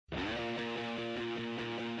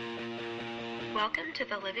Welcome to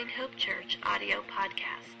the Living Hope Church audio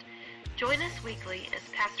podcast. Join us weekly as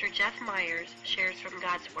Pastor Jeff Myers shares from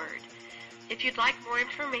God's Word. If you'd like more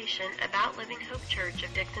information about Living Hope Church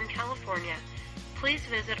of Dixon, California, please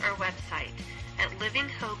visit our website at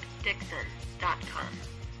livinghopedixon.com.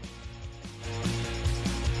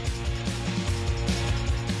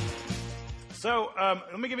 So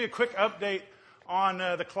let me give you a quick update on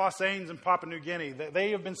the Clausanes in Papua New Guinea.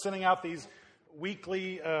 They have been sending out these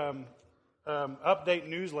weekly update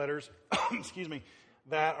newsletters, excuse me,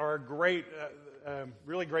 that are great,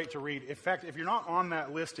 really great to read. In fact, if you're not on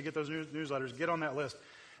that list to get those newsletters, get on that list.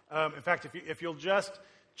 In fact, if you'll just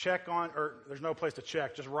check on, or there's no place to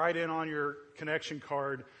check, just write in on your connection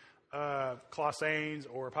card, Clausanes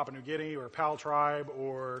or Papua New Guinea or Pal Tribe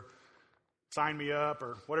or Sign Me Up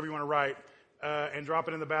or whatever you want to write, and drop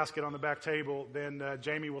it in the basket on the back table. Then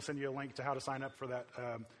Jamie will send you a link to how to sign up for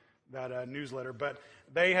that newsletter. But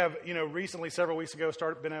they have, recently, several weeks ago,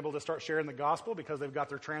 been able to start sharing the gospel because they've got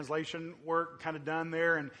their translation work kind of done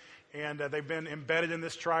there, and they've been embedded in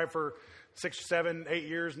this tribe for 6, 7, 8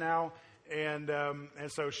 years now. And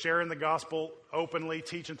so sharing the gospel openly,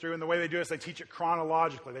 teaching through, and the way they do it is they teach it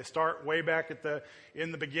chronologically. They start way back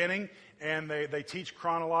in the beginning, and they teach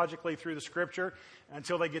chronologically through the Scripture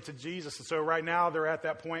until they get to Jesus. And so right now they're at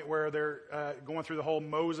that point where they're going through the whole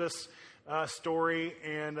Moses story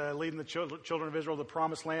and leading the children of Israel to the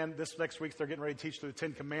Promised Land. This next week they're getting ready to teach through the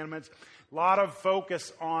Ten Commandments. A lot of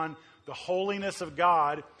focus on the holiness of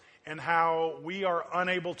God and how we are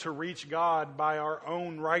unable to reach God by our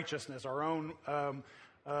own righteousness, our own,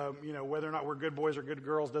 whether or not we're good boys or good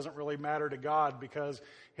girls doesn't really matter to God because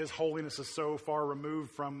His holiness is so far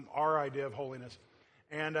removed from our idea of holiness.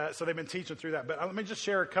 And so they've been teaching through that. But let me just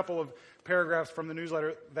share a couple of paragraphs from the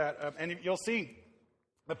newsletter that, and you'll see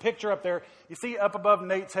the picture up there. You see up above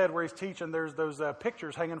Nate's head where he's teaching, there's those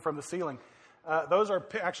pictures hanging from the ceiling. Those are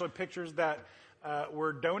actually pictures that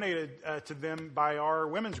were donated to them by our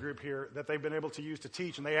women's group here that they've been able to use to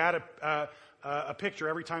teach, and they add a picture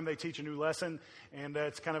every time they teach a new lesson, and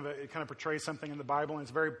it kind of portrays something in the Bible, and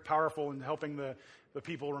it's very powerful in helping the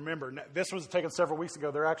people remember. This was taken several weeks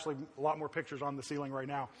ago. There are actually a lot more pictures on the ceiling right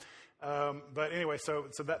now. But anyway, so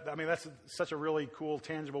that's such a really cool,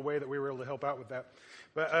 tangible way that we were able to help out with that.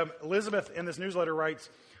 But Elizabeth in this newsletter writes,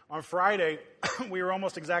 on Friday, we were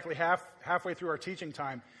almost exactly halfway through our teaching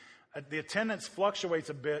time. The attendance fluctuates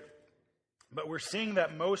a bit, but we're seeing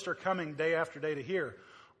that most are coming day after day to hear.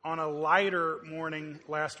 On a lighter morning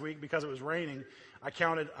last week, because it was raining, I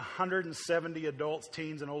counted 170 adults,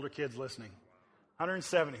 teens, and older kids listening.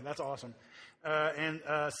 170, that's awesome. And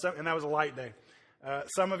that was a light day.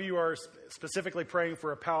 Some of you are specifically praying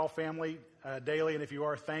for a Powell family daily, and if you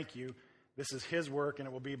are, thank you. This is His work, and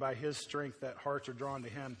it will be by His strength that hearts are drawn to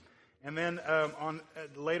Him. And then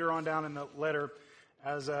later on down in the letter,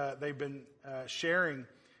 as they've been sharing,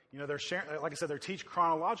 they're sharing, like I said, they're teaching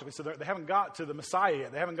chronologically, so they haven't got to the Messiah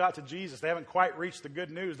yet. They haven't got to Jesus. They haven't quite reached the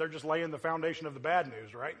good news. They're just laying the foundation of the bad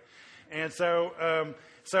news, right? And so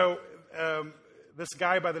this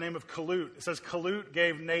guy by the name of Kalut, it says Kalut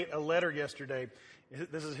gave Nate a letter yesterday.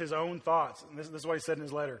 This is his own thoughts, and this is what he said in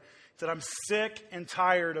his letter. He said, I'm sick and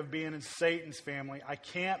tired of being in Satan's family. I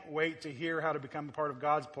can't wait to hear how to become a part of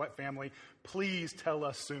God's family. Please tell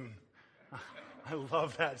us soon. I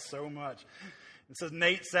love that so much. It says,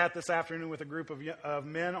 Nate sat this afternoon with a group of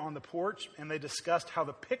men on the porch, and they discussed how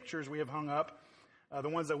the pictures we have hung up, the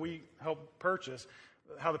ones that we helped purchase,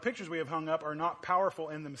 how the pictures we have hung up are not powerful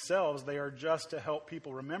in themselves. They are just to help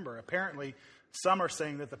people remember. Apparently, some are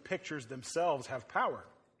saying that the pictures themselves have power.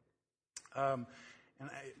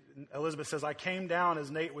 Elizabeth says, I came down as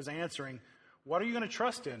Nate was answering, what are you going to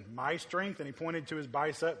trust in? My strength? And he pointed to his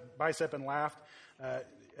bicep and laughed.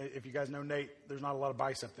 If you guys know Nate, there's not a lot of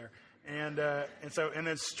bicep there. And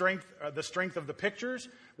then strength, the strength of the pictures,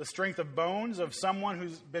 the strength of bones of someone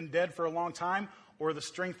who's been dead for a long time, or the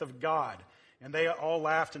strength of God. And they all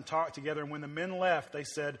laughed and talked together. And when the men left, they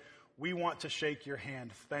said, we want to shake your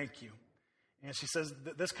hand. Thank you. And she says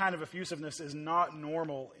this kind of effusiveness is not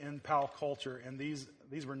normal in PAL culture. And these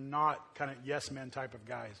were not kind of yes men type of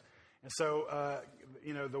guys. And so,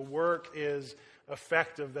 the work is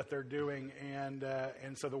effective that they're doing. And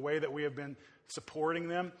so the way that we have been supporting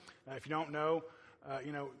them, if you don't know,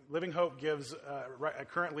 Living Hope gives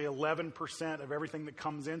currently 11% of everything that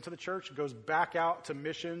comes into the church goes back out to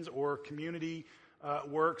missions or community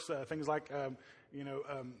works, things like,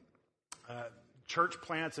 church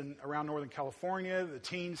plants around Northern California, the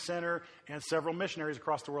Teen Center, and several missionaries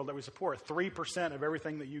across the world that we support. 3% of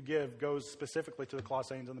everything that you give goes specifically to the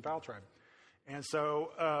Clausanes and the Powell tribe. And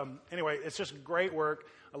so, anyway, it's just great work.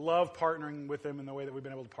 I love partnering with them in the way that we've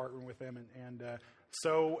been able to partner with them, and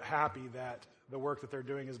so happy that the work that they're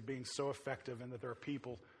doing is being so effective, and that there are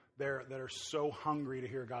people there that are so hungry to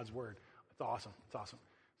hear God's word. It's awesome. It's awesome.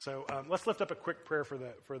 So let's lift up a quick prayer for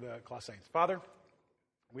the Colossians. Father,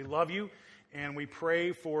 we love you, and we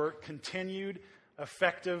pray for continued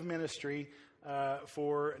effective ministry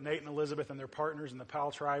for Nate and Elizabeth and their partners in the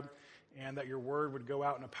Powell tribe, and that your word would go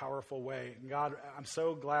out in a powerful way. And God, I'm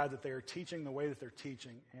so glad that they are teaching the way that they're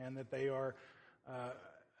teaching, and that they are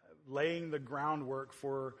laying the groundwork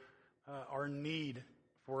for our need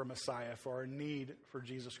for a Messiah, for our need for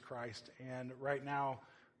Jesus Christ. And right now,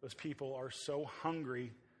 those people are so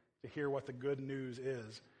hungry to hear what the good news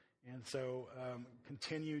is. And so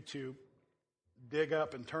continue to dig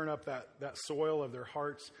up and turn up that soil of their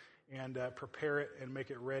hearts, and prepare it and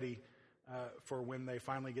make it ready for when they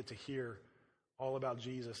finally get to hear all about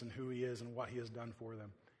Jesus and who he is and what he has done for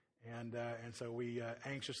them. And so we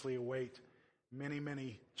anxiously await many,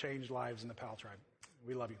 many changed lives in the Powell tribe.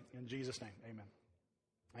 We love you. In Jesus' name, amen.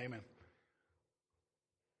 Amen.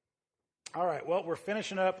 All right, well, we're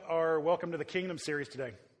finishing up our Welcome to the Kingdom series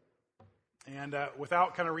today. And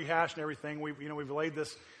without kind of rehashing everything, we've laid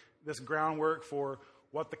this groundwork for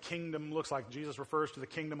what the kingdom looks like. Jesus refers to the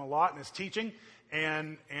kingdom a lot in his teaching,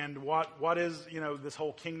 and what is, this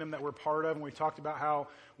whole kingdom that we're part of. And we talked about how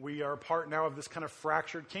we are part now of this kind of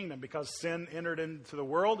fractured kingdom because sin entered into the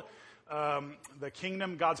world. The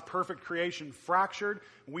kingdom, God's perfect creation, fractured.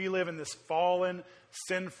 We live in this fallen,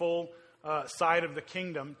 sinful side of the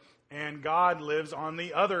kingdom, and God lives on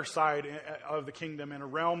the other side of the kingdom in a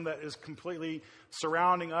realm that is completely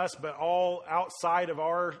surrounding us, but all outside of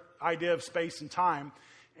our idea of space and time.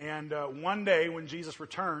 And one day when Jesus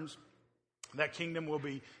returns, that kingdom will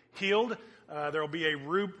be healed. There will be a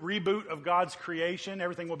reboot of God's creation.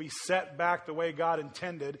 Everything will be set back the way God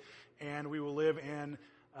intended, and we will live in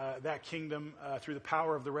that kingdom through the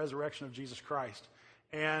power of the resurrection of Jesus Christ.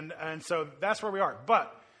 And so that's where we are.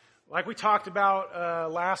 But like we talked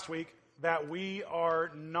about last week, that we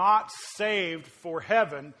are not saved for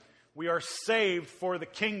heaven, we are saved for the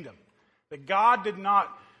kingdom. That God did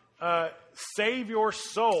not save your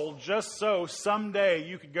soul just so someday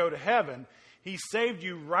you could go to heaven. He saved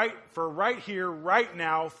you right here, right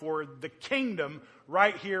now, for the kingdom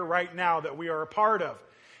right here, right now that we are a part of.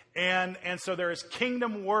 And so there is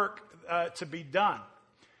kingdom work to be done.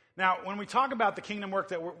 Now, when we talk about the kingdom work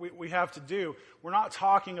that we have to do, we're not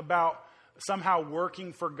talking about somehow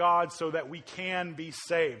working for God so that we can be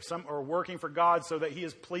saved, or working for God so that he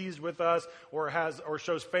is pleased with us or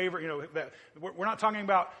shows favor. That we're not talking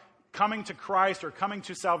about coming to Christ or coming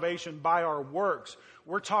to salvation by our works.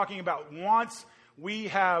 We're talking about once we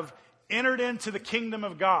have entered into the kingdom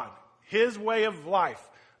of God, his way of life,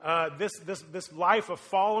 this life of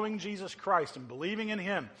following Jesus Christ and believing in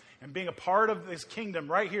him and being a part of his kingdom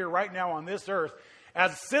right here, right now on this earth.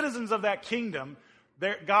 As citizens of that kingdom,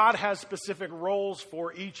 God has specific roles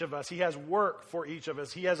for each of us. He has work for each of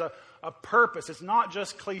us. He has a purpose. It's not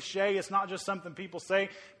just cliche. It's not just something people say,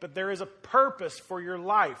 but there is a purpose for your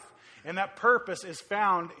life. And that purpose is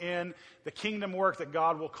found in the kingdom work that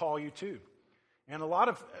God will call you to. And a lot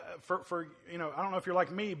of, I don't know if you're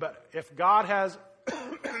like me, but if God has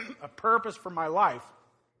a purpose for my life,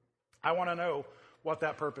 I want to know what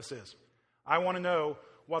that purpose is. I want to know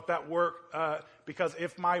what that work, because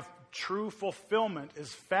if my true fulfillment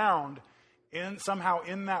is found somehow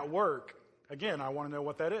in that work, again, I want to know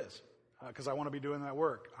what that is, because I want to be doing that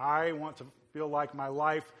work. I want to feel like my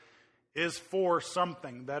life is for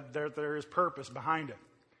something, that there is purpose behind it.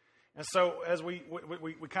 And so as we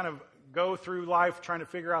kind of go through life trying to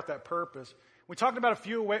figure out that purpose, we talked about a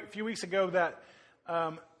few weeks ago that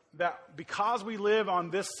because we live on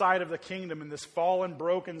this side of the kingdom in this fallen,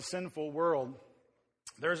 broken, sinful world,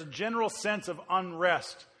 there's a general sense of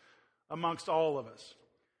unrest amongst all of us.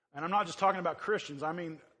 And I'm not just talking about Christians. I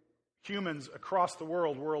mean humans across the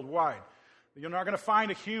world, worldwide. You're not going to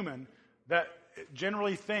find a human that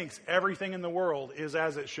generally thinks everything in the world is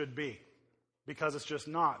as it should be, because it's just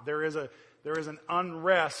not. There is an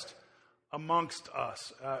unrest amongst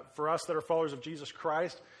us. For us that are followers of Jesus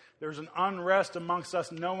Christ, there's an unrest amongst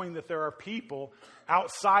us knowing that there are people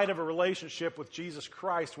outside of a relationship with Jesus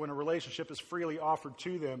Christ when a relationship is freely offered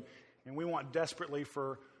to them. And we want desperately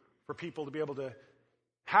for people to be able to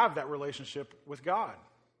have that relationship with God,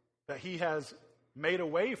 that he has made a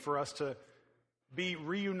way for us to be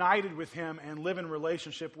reunited with him and live in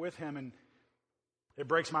relationship with him. And it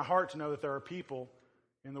breaks my heart to know that there are people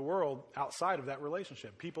in the world outside of that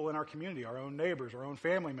relationship, people in our community, our own neighbors, our own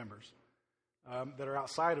family members, that are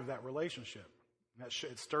outside of that relationship.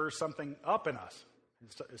 It stirs something up in us.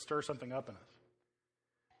 It stirs something up in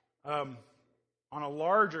us. On a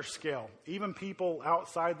larger scale, even people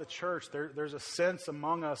outside the church, there's a sense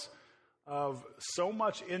among us of so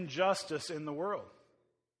much injustice in the world.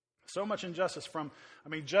 So much injustice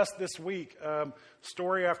just this week,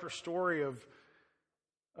 story after story of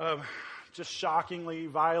just shockingly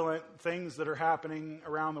violent things that are happening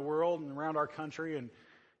around the world and around our country,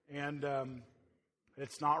 and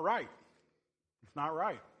it's not right. It's not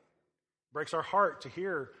right. It breaks our heart to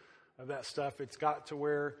hear of that stuff. It's got to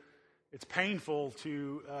where it's painful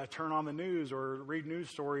to turn on the news or read news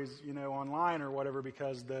stories, online or whatever,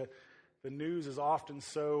 because the news is often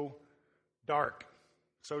so dark,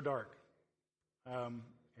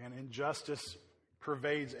 and injustice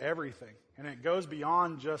pervades everything, and it goes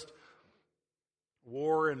beyond just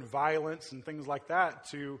war and violence and things like that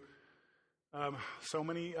to so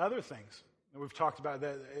many other things. And we've talked about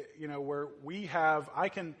that, where I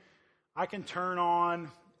can turn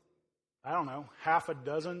on, half a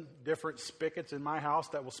dozen different spigots in my house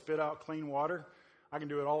that will spit out clean water. I can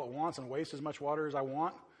do it all at once and waste as much water as I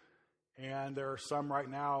want. And there are some right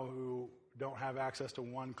now who don't have access to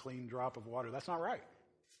one clean drop of water. That's not right.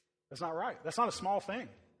 That's not right. That's not a small thing.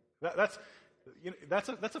 That's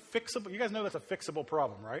a fixable. You guys know that's a fixable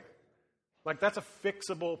problem, right? Like, that's a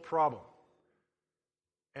fixable problem.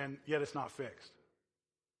 And yet it's not fixed.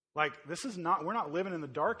 Like, we're not living in the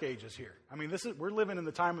dark ages here. We're living in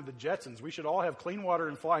the time of the Jetsons. We should all have clean water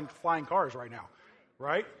and flying cars right now,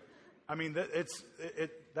 right?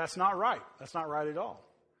 That's not right. That's not right at all.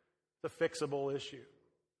 It's a fixable issue.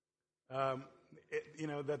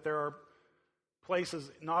 That there are places,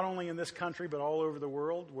 not only in this country, but all over the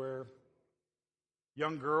world, where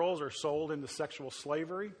young girls are sold into sexual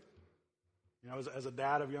slavery. As a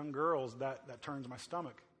dad of young girls, that turns my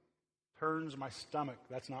stomach. Turns my stomach.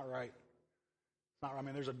 That's not right. It's not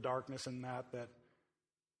right. There's a darkness in that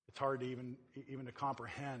it's hard to even to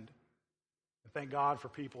comprehend. And thank God for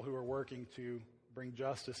people who are working to bring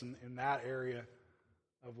justice in that area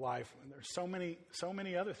of life. And there's so many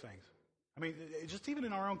other things. Just even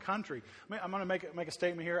in our own country. I'm going to make a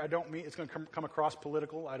statement here. I don't mean it's going to come across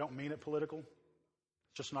political. I don't mean it political.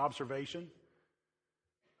 It's just an observation.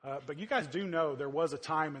 But you guys do know there was a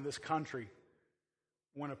time in this country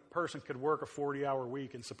when a person could work a 40-hour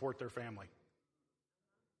week and support their family.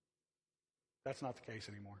 That's not the case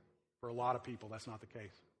anymore. For a lot of people, that's not the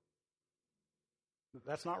case.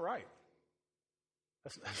 That's not right.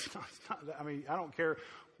 That's not, I don't care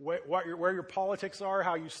where your politics are,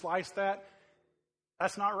 how you slice that.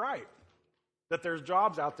 That's not right. That there's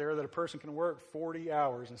jobs out there that a person can work 40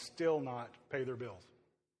 hours and still not pay their bills.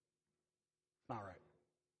 Not right.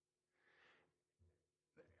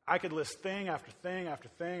 I could list thing after thing after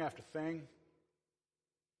thing after thing.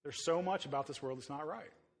 There's so much about this world that's not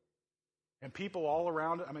right. And people all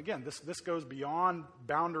around it, again, this goes beyond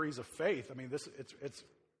boundaries of faith. It's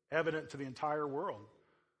evident to the entire world.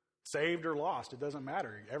 Saved or lost, it doesn't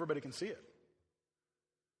matter. Everybody can see it.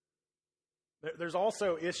 There's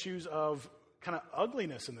also issues of kind of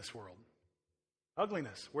ugliness in this world.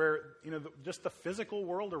 Ugliness, where, just the physical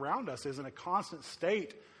world around us is in a constant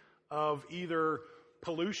state of either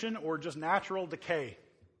pollution or just natural decay.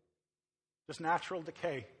 Just natural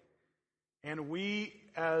decay. And we,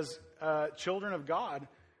 as children of God,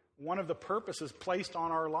 one of the purposes placed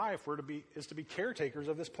on our life is to be caretakers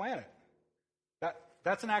of this planet.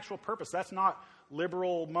 That's an actual purpose. That's not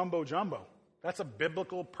liberal mumbo jumbo. That's a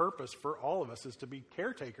biblical purpose for all of us, is to be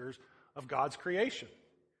caretakers of God's creation.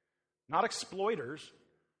 Not exploiters,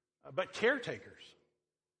 but caretakers.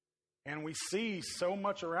 And we see so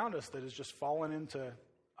much around us that has just fallen into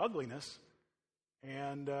ugliness,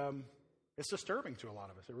 and it's disturbing to a lot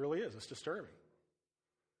of us. It really is. It's disturbing.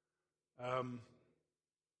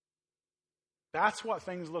 That's what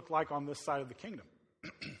things look like on this side of the kingdom.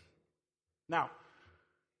 Now,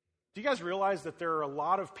 do you guys realize that there are a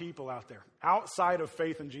lot of people out there outside of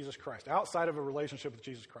faith in Jesus Christ, outside of a relationship with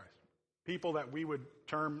Jesus Christ, people that we would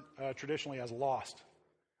term traditionally as lost,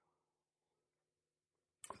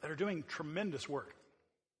 that are doing tremendous work?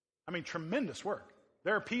 Tremendous work.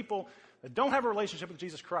 There are people that don't have a relationship with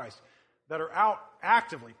Jesus Christ that are out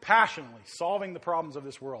actively, passionately solving the problems of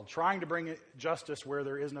this world, trying to bring justice where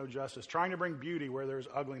there is no justice, trying to bring beauty where there's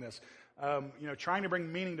ugliness, trying to bring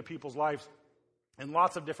meaning to people's lives in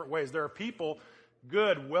lots of different ways. There are people,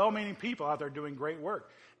 good, well-meaning people out there doing great work.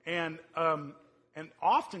 And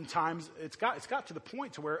oftentimes it's got to the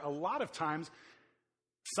point to where a lot of times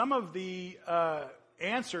some of the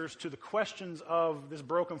answers to the questions of this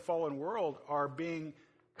broken, fallen world are being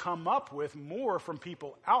come up with more from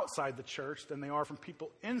people outside the church than they are from people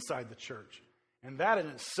inside the church. And that in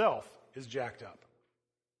itself is jacked up.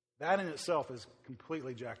 That in itself is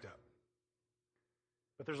completely jacked up.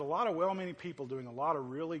 But there's a lot of well-meaning people doing a lot of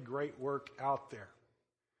really great work out there.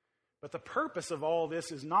 But the purpose of all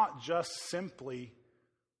this is not just simply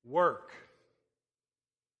work.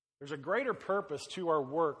 There's a greater purpose to our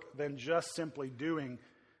work than just simply doing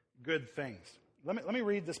good things. Let me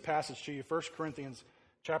read this passage to you, 1 Corinthians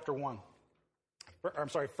chapter 1. I'm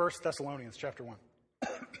sorry, 1 Thessalonians chapter 1.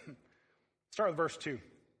 Start with verse 2.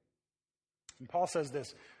 And Paul says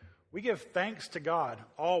this, "We give thanks to God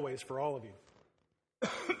always for all of you,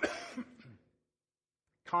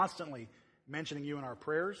 constantly mentioning you in our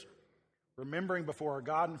prayers, remembering before our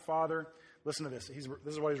God and Father," listen to this,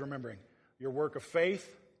 this is what he's remembering, "your work of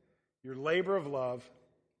faith, your labor of love,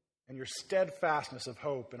 and your steadfastness of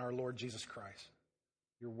hope in our Lord Jesus Christ."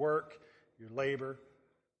 Your work, your labor,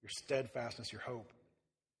 your steadfastness, your hope.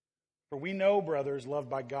 "For we know, brothers, loved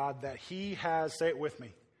by God, that he has," say it with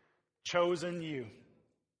me, "chosen you.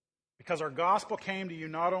 Because our gospel came to you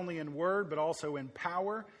not only in word, but also in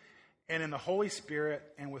power and in the Holy Spirit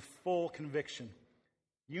and with full conviction.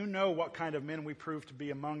 You know what kind of men we proved to be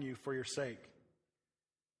among you for your sake."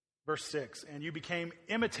 Verse 6, "And you became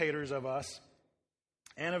imitators of us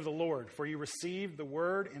and of the Lord, for you received the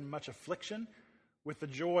word in much affliction with the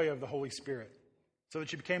joy of the Holy Spirit, so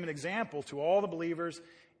that you became an example to all the believers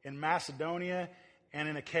in Macedonia and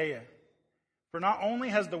in Achaia. For not only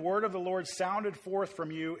has the word of the Lord sounded forth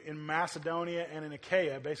from you in Macedonia and in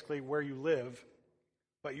Achaia," basically where you live,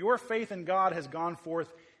 "but your faith in God has gone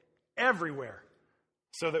forth everywhere,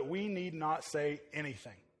 so that we need not say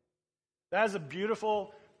anything." That is a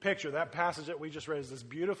beautiful picture. That passage that we just read is this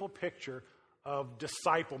beautiful picture of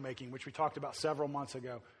disciple making, which we talked about several months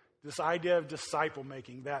ago. This idea of disciple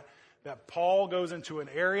making, that Paul goes into an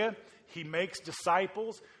area, he makes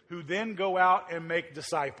disciples who then go out and make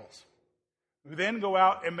disciples. Who then go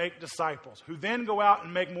out and make disciples, who then go out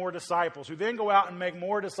and make more disciples, who then go out and make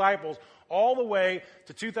more disciples, all the way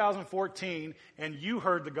to 2014, and you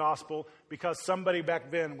heard the gospel because somebody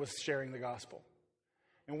back then was sharing the gospel.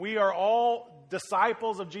 And we are all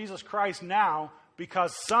disciples of Jesus Christ now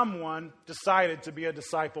because someone decided to be a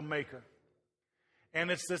disciple maker.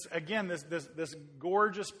 And it's this, again, this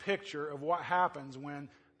gorgeous picture of what happens when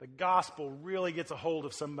the gospel really gets a hold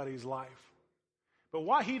of somebody's life. But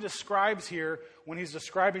what he describes here when he's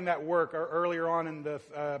describing that work, or earlier on in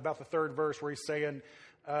about the third verse where he's saying,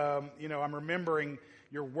 I'm remembering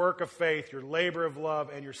your work of faith, your labor of love,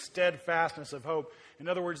 and your steadfastness of hope. In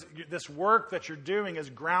other words, this work that you're doing is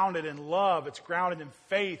grounded in love. It's grounded in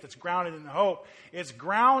faith. It's grounded in hope. It's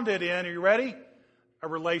grounded in, are you ready? A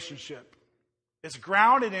relationship. It's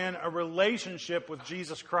grounded in a relationship with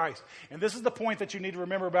Jesus Christ. And this is the point that you need to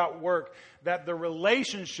remember about work, that the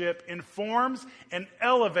relationship informs and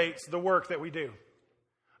elevates the work that we do.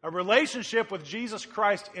 A relationship with Jesus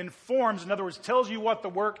Christ informs, in other words, tells you what the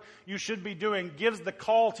work you should be doing, gives the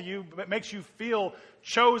call to you, but makes you feel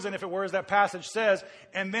chosen, if it were, as that passage says,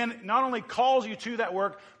 and then not only calls you to that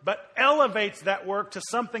work, but elevates that work to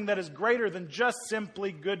something that is greater than just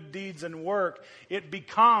simply good deeds and work. It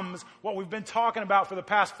becomes what we've been talking about for the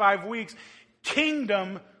past 5 weeks,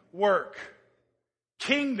 kingdom work.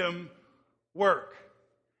 Kingdom work.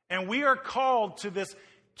 And we are called to this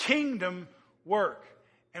kingdom work.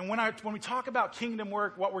 And when we talk about kingdom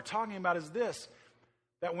work, what we're talking about is this,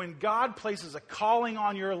 that when God places a calling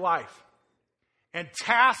on your life and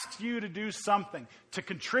tasks you to do something, to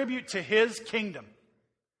contribute to His kingdom,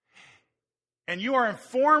 and you are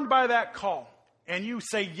informed by that call, and you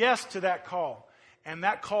say yes to that call, and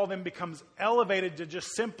that call then becomes elevated to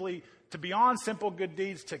just simply, to beyond simple good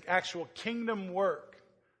deeds, to actual kingdom work,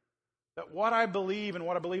 that what I believe and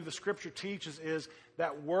what I believe the Scripture teaches is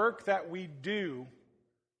that work that we do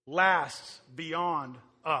lasts beyond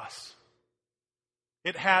us.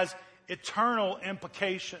 It has eternal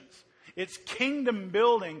implications. It's kingdom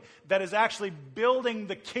building that is actually building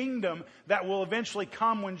the kingdom that will eventually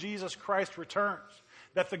come when Jesus Christ returns.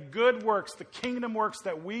 That the good works, the kingdom works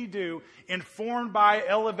that we do, informed by,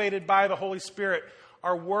 elevated by the Holy Spirit,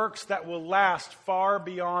 are works that will last far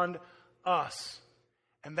beyond us.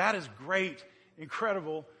 And that is great,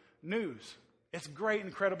 incredible news. It's great,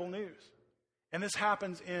 incredible news. And this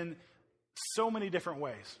happens in so many different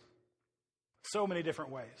ways. So many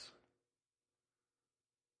different ways.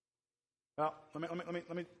 Well,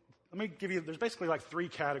 let me give you, there's basically like 3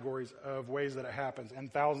 categories of ways that it happens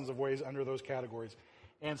and thousands of ways under those categories.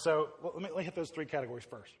 And so let me hit those 3 categories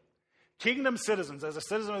first. Kingdom citizens, as a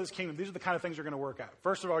citizen of this kingdom, these are the kind of things you're going to work at.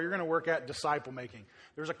 First of all, you're going to work at disciple making.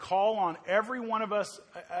 There's a call on every one of us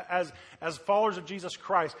as followers of Jesus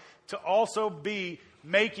Christ to also be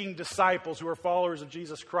making disciples who are followers of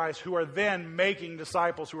Jesus Christ, who are then making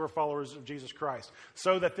disciples who are followers of Jesus Christ,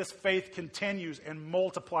 so that this faith continues and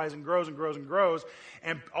multiplies and grows and grows and grows.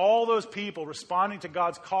 And all those people responding to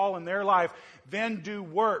God's call in their life then do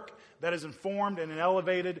work that is informed and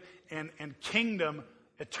elevated and kingdom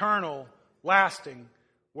eternal, lasting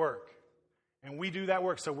work. And we do that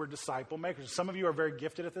work, so we're disciple makers. Some of you are very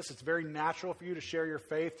gifted at this. It's very natural for you to share your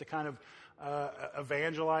faith, to kind of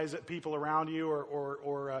evangelize people around you,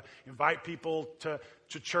 or invite people to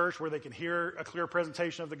church where they can hear a clear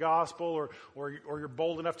presentation of the gospel, or you're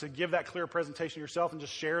bold enough to give that clear presentation yourself and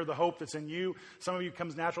just share the hope that's in you. Some of you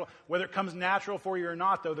comes natural. Whether it comes natural for you or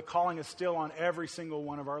not, though, the calling is still on every single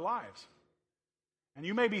one of our lives. And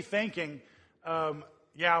you may be thinking,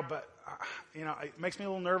 yeah, but it makes me a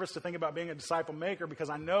little nervous to think about being a disciple maker because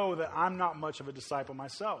I know that I'm not much of a disciple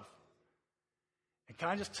myself. And can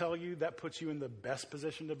I just tell you, that puts you in the best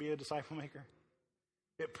position to be a disciple maker?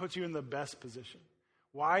 It puts you in the best position.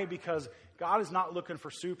 Why? Because God is not looking for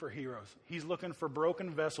superheroes. He's looking for broken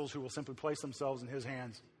vessels who will simply place themselves in His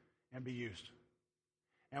hands and be used.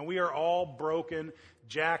 And we are all broken,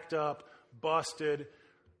 jacked up, busted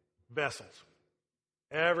vessels.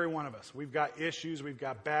 Every one of us. We've got issues, we've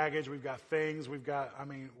got baggage, we've got things, we've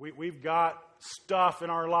got stuff in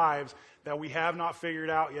our lives that we have not figured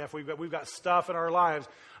out yet. We've got stuff in our lives.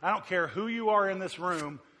 I don't care who you are in this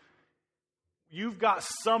room, you've got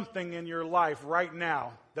something in your life right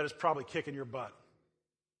now that is probably kicking your butt.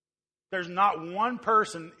 There's not one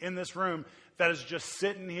person in this room that is just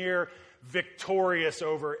sitting here victorious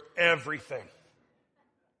over everything.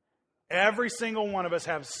 Every single one of us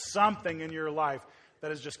have something in your life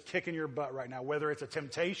that is just kicking your butt right now, whether it's a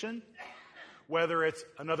temptation, whether it's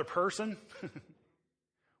another person,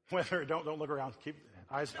 don't look around, keep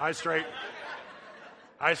eyes straight,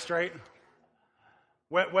 eyes straight.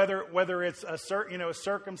 Whether it's a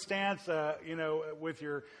circumstance, with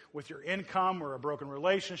your income or a broken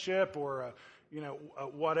relationship or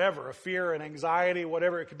whatever, a fear, an anxiety,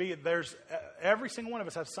 whatever it could be. Every single one of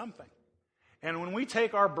us has something. And when we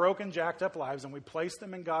take our broken, jacked up lives and we place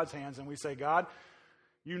them in God's hands and we say, God,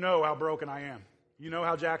 you know how broken I am. You know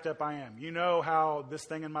how jacked up I am. You know how this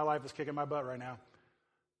thing in my life is kicking my butt right now.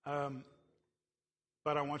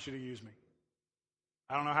 But I want you to use me.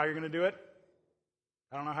 I don't know how you're going to do it.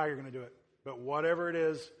 But whatever it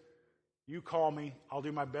is, you call me. I'll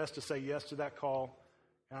do my best to say yes to that call.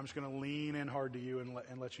 And I'm just going to lean in hard to you and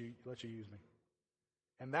let you use me.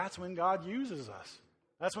 And that's when God uses us.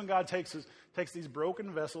 That's when God takes these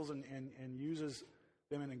broken vessels and uses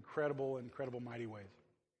them in incredible, mighty ways.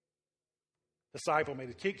 Disciple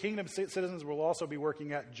made. Kingdom citizens will also be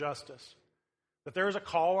working at justice. That there is a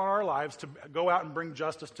call on our lives to go out and bring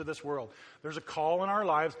justice to this world. There's a call in our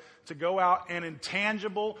lives to go out and in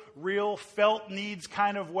tangible, real, felt needs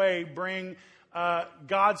kind of way bring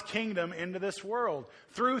God's kingdom into this world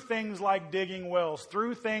through things like digging wells,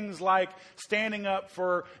 through things like standing up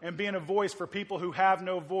for and being a voice for people who have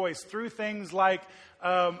no voice, through things like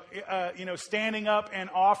standing up and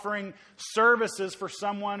offering services for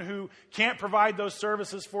someone who can't provide those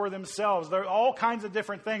services for themselves. There are all kinds of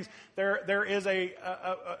different things. There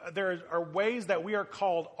are ways that we are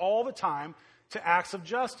called all the time to acts of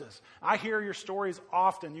justice. I hear your stories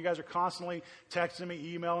often. You guys are constantly texting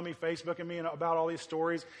me, emailing me, Facebooking me about all these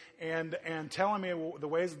stories and telling me the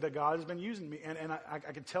ways that God has been using me. And I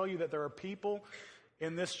can tell you that there are people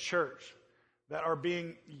in this church that are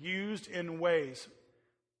being used in ways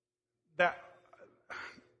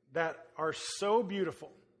that are so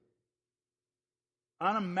beautiful,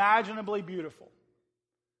 unimaginably beautiful,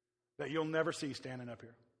 that you'll never see standing up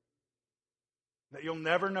here. That you'll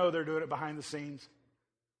never know they're doing it behind the scenes.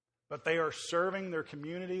 But they are serving their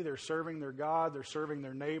community, they're serving their God, they're serving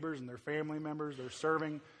their neighbors and their family members, they're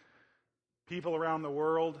serving people around the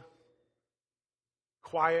world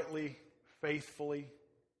quietly, faithfully.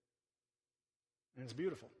 And it's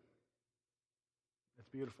beautiful. It's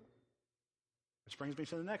beautiful. Which brings me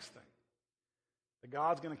to the next thing. That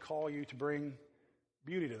God's going to call you to bring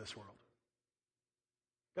beauty to this world.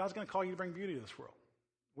 God's going to call you to bring beauty to this world.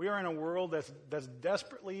 We are in a world that's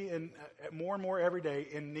desperately and more every day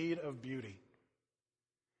in need of beauty.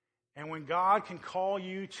 And when God can call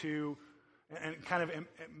you to and kind of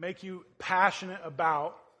make you passionate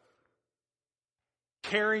about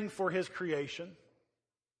caring for His creation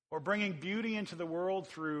or bringing beauty into the world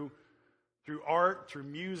through art, through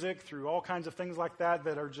music, through all kinds of things like that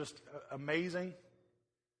are just amazing,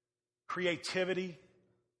 creativity,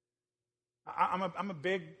 I'm a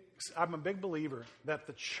big believer that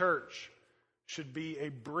the church should be a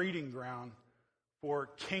breeding ground for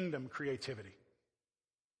kingdom creativity.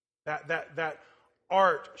 That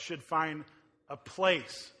art should find a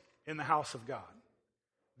place in the house of God.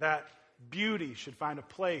 That beauty should find a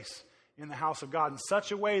place in the house of God in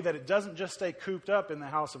such a way that it doesn't just stay cooped up in the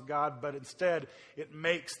house of God, but instead it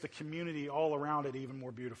makes the community all around it even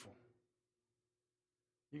more beautiful.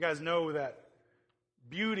 You guys know that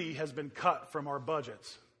beauty has been cut from our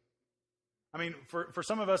budgets. I mean, for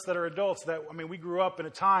some of us that are adults, we grew up in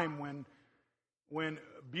a time when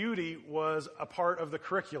beauty was a part of the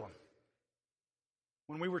curriculum.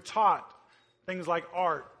 When we were taught things like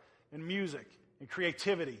art and music and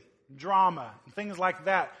creativity, and drama, and things like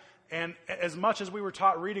that. And as much as we were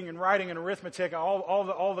taught reading and writing and arithmetic,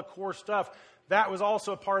 all the core stuff, that was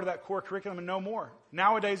also a part of that core curriculum and no more.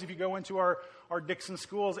 Nowadays, if you go into our Dixon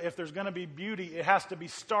schools, if there's going to be beauty, it has to be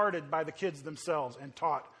started by the kids themselves and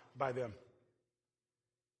taught by them.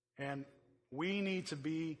 And we need to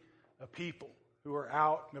be a people who are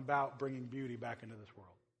out and about bringing beauty back into this world.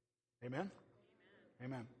 Amen?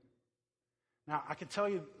 Amen. Now, I can tell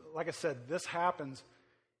you, like I said, this happens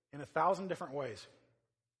in 1,000 different ways.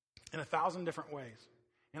 In 1,000 different ways.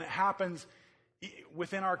 And it happens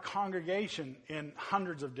within our congregation in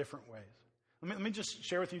hundreds of different ways. Let me just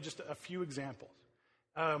share with you just a few examples.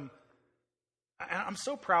 And I'm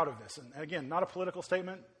so proud of this. And again, not a political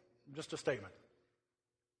statement, just a statement.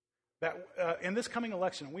 That in this coming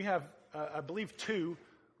election, we have, I believe, 2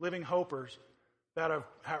 living hopers that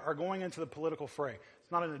are going into the political fray.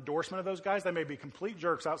 It's not an endorsement of those guys. They may be complete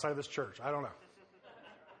jerks outside of this church. I don't know.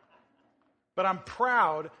 But I'm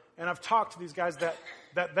proud, and I've talked to these guys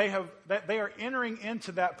that they are entering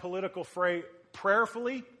into that political fray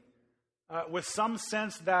prayerfully, with some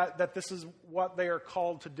sense that this is what they are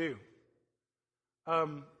called to do.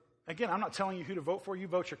 Again, I'm not telling you who to vote for. You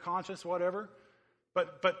vote your conscience, whatever.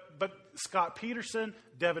 But Scott Peterson,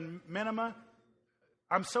 Devin Minema,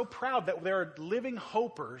 I'm so proud that there are living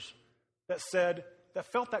hopers that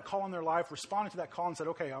felt that call in their life, responded to that call and said,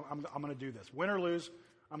 okay, I'm going to do this. Win or lose,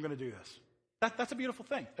 I'm going to do this. That's a beautiful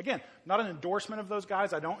thing. Again, not an endorsement of those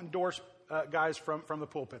guys. I don't endorse guys from the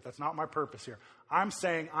pulpit. That's not my purpose here. I'm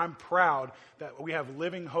saying I'm proud that we have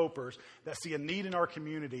living hopers that see a need in our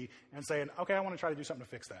community and saying, okay, I want to try to do something to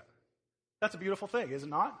fix that. That's a beautiful thing, is it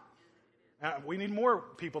not? We need more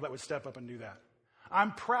people that would step up and do that.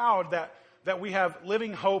 I'm proud that we have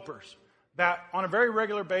living hopers that on a very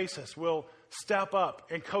regular basis will step up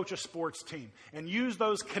and coach a sports team and use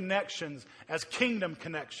those connections as kingdom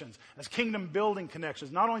connections, as kingdom building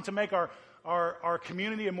connections, not only to make our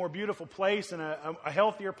community a more beautiful place and a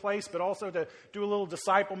healthier place, but also to do a little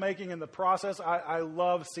disciple making in the process. I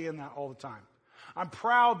love seeing that all the time. I'm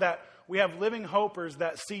proud that we have living hopers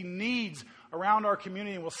that see needs around our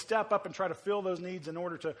community and will step up and try to fill those needs in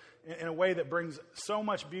a way that brings so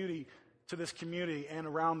much beauty to this community and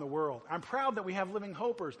around the world. I'm proud that we have living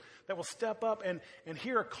hopers that will step up and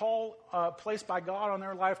hear a call placed by God on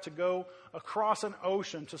their life to go across an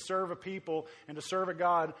ocean to serve a people and to serve a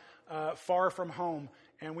God far from home.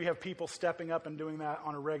 And we have people stepping up and doing that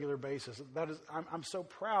on a regular basis. I'm so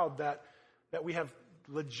proud that we have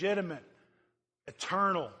legitimate,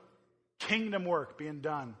 eternal kingdom work being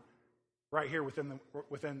done right here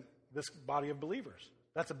within this body of believers.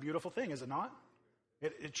 That's a beautiful thing, is it not?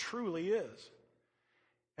 It truly is.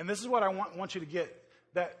 And this is what I want you to get,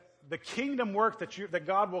 that the kingdom work that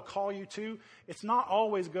God will call you to, it's not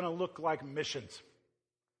always going to look like missions.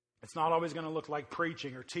 It's not always going to look like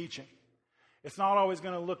preaching or teaching. It's not always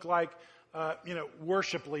going to look like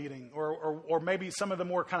worship leading or maybe some of the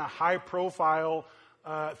more kind of high profile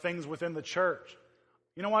things within the church.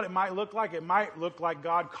 You know what it might look like? It might look like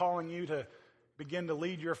God calling you to begin to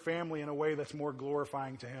lead your family in a way that's more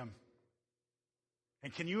glorifying to Him.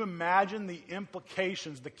 And can you imagine the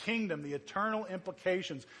implications, the kingdom, the eternal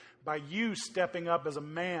implications by you stepping up as a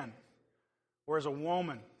man or as a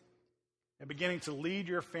woman and beginning to lead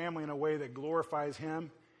your family in a way that glorifies Him,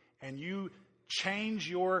 and you change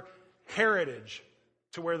your heritage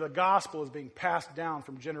to where the gospel is being passed down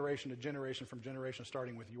from generation to generation,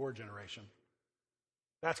 starting with your generation.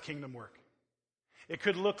 That's kingdom work. It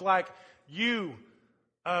could look like you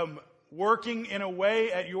working in a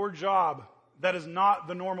way at your job that is not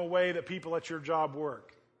the normal way that people at your job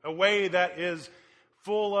work. A way that is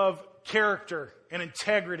full of character and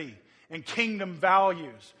integrity and kingdom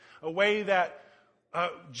values. A way that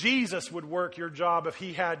Jesus would work your job if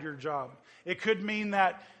He had your job. It could mean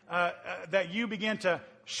that you begin to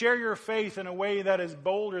share your faith in a way that is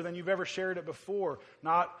bolder than you've ever shared it before.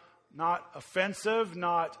 Not offensive,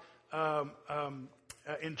 not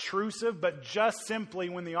intrusive, but just simply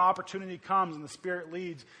when the opportunity comes and the Spirit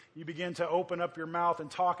leads, you begin to open up your mouth and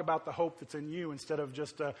talk about the hope that's in you instead of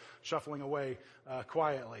just shuffling away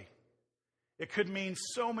quietly. It could mean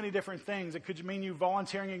so many different things. It could mean you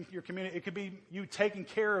volunteering in your community. It could be you taking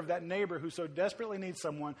care of that neighbor who so desperately needs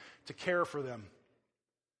someone to care for them.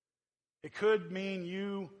 It could mean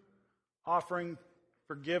you offering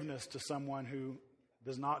forgiveness to someone who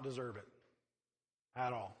does not deserve it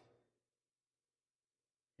at all.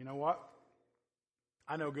 You know what?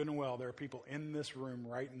 I know good and well there are people in this room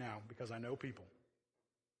right now, because I know people,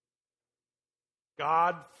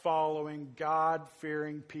 God-following,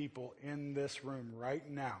 God-fearing people in this room right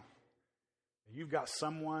now. You've got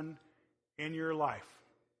someone in your life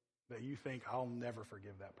that you think, I'll never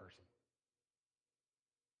forgive that person.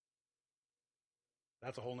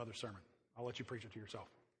 That's a whole other sermon. I'll let you preach it to yourself.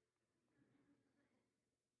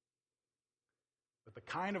 But the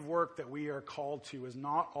kind of work that we are called to is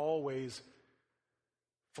not always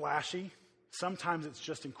flashy. Sometimes it's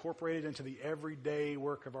just incorporated into the everyday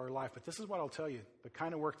work of our life. But this is what I'll tell you. The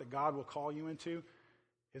kind of work that God will call you into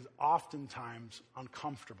is oftentimes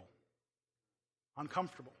uncomfortable.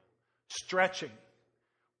 Uncomfortable. Stretching.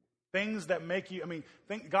 Things that make you,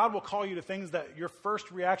 God will call you to things that your first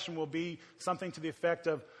reaction will be something to the effect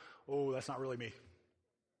of, oh, that's not really me.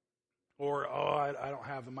 Or, oh, I don't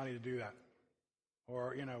have the money to do that.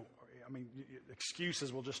 Or,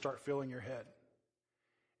 excuses will just start filling your head.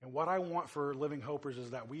 And what I want for Living Hopers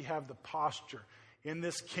is that we have the posture in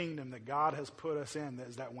this kingdom that God has put us in,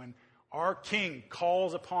 is that when our King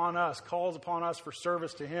calls upon us for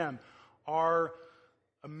service to Him, our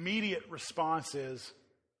immediate response is,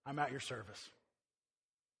 I'm at your service.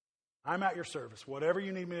 I'm at your service. Whatever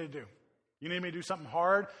you need me to do. You need me to do something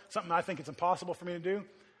hard, something I think it's impossible for me to do?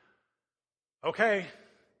 Okay,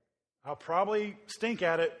 I'll probably stink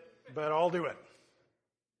at it, but I'll do it.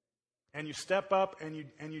 And you step up and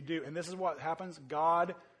you do. And this is what happens.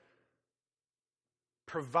 God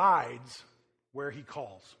provides where He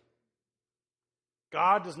calls.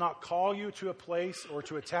 God does not call you to a place or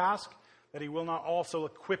to a task that He will not also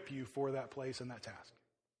equip you for that place and that task.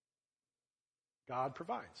 God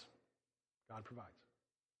provides. God provides.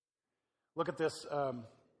 Look at this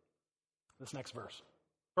next verse.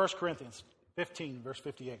 1 Corinthians 15, verse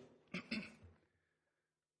 58.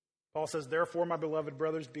 Paul says, therefore, my beloved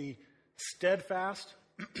brothers, be steadfast,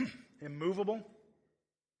 immovable,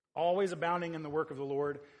 always abounding in the work of the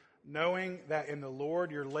Lord, knowing that in the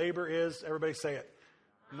Lord your labor is, everybody say it,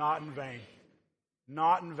 not in vain.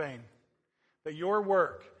 Not in vain. That your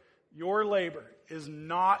work, your labor is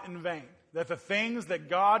not in vain. That the things that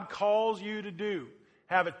God calls you to do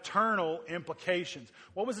have eternal implications.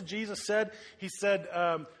 What was it Jesus said? He said,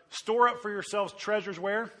 store up for yourselves treasures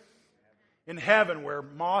where? In heaven, where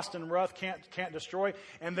moss and rust can't destroy.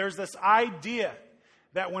 And there's this idea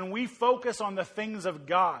that when we focus on the things of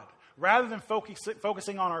God, rather than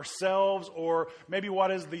focusing on ourselves or maybe what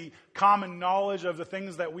is the common knowledge of the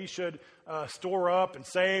things that we should store up and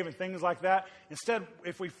save and things like that, instead,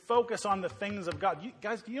 if we focus on the things of God,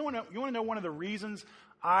 you want to know one of the reasons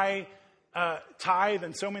I tithe,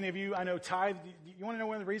 and so many of you I know tithe. You want to know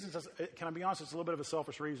one of the reasons? Can I be honest? It's a little bit of a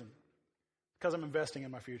selfish reason. Because I'm investing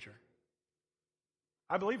in my future.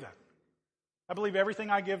 I believe that. I believe everything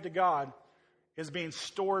I give to God is being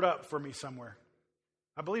stored up for me somewhere.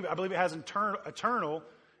 I believe it. I believe it has eternal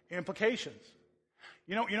implications.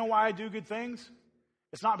 You know why I do good things?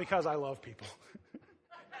 It's not because I love people.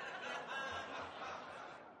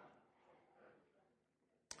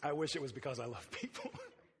 I wish it was because I love people.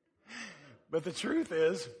 But the truth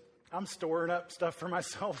is, I'm storing up stuff for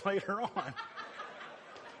myself later on.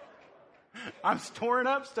 I'm storing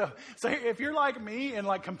up stuff. So if you're like me and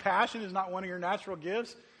like compassion is not one of your natural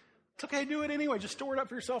gifts, it's okay, do it anyway. Just store it up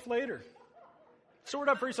for yourself later. Store it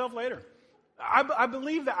up for yourself later. I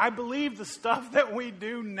believe that. I believe the stuff that we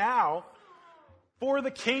do now for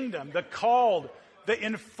the kingdom, the called, the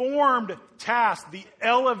informed task, the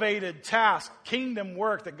elevated task, kingdom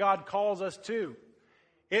work that God calls us to,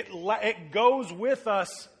 it goes with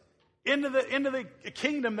us into the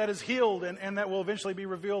kingdom that is healed and that will eventually be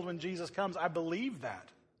revealed when Jesus comes. I believe that.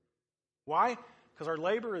 Why? Because our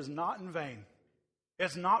labor is not in vain.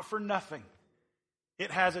 It's not for nothing. It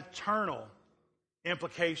has eternal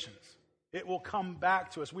implications. It will come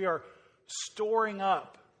back to us. We are storing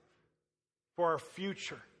up for our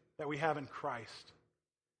future that we have in Christ.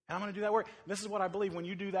 And I'm going to do that work. This is what I believe. When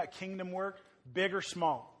you do that kingdom work, big or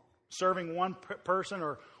small, serving one person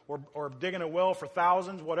or digging a well for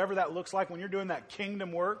thousands, whatever that looks like, when you're doing that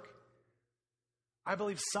kingdom work, I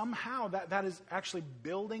believe somehow that is actually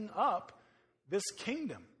building up this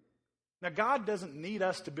kingdom. Now, God doesn't need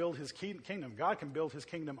us to build his kingdom. God can build his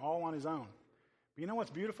kingdom all on his own. But you know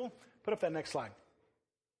what's beautiful? Put up that next slide.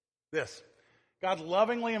 This. God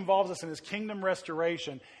lovingly involves us in his kingdom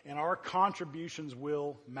restoration, and our contributions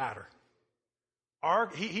will matter.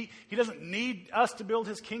 He doesn't need us to build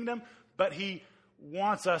his kingdom, but he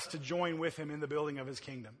wants us to join with him in the building of his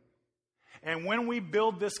kingdom. And when we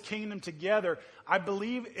build this kingdom together, I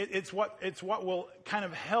believe it's what will kind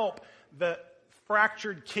of help the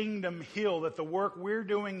fractured kingdom heal, that the work we're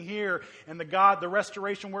doing here and the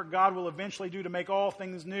restoration work God will eventually do to make all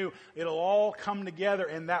things new, it'll all come together,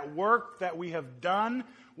 and that work that we have done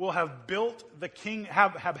will have built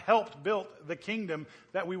have helped build the kingdom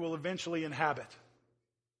that we will eventually inhabit.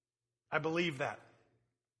 I believe that.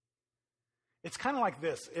 It's kind of like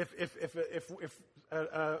this. If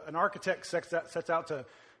an architect sets out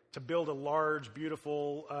to build a large,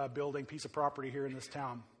 beautiful building, piece of property here in this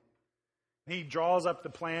town, he draws up the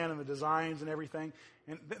plan and the designs and everything,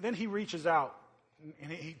 and then he reaches out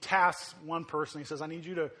and he tasks one person. He says, I need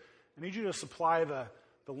you to supply the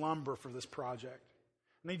lumber for this project.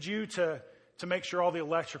 I need you to make sure all the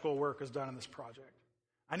electrical work is done in this project.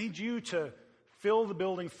 I need you to fill the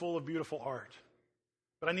building full of beautiful art.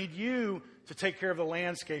 But I need you to take care of the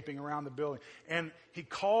landscaping around the building. And he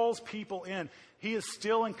calls people in. He is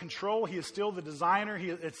still in control. He is still the designer.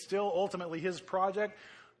 It's still ultimately his project.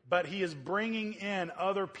 But he is bringing in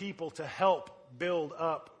other people to help build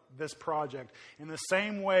up this project. In the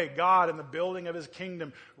same way, God, in the building of his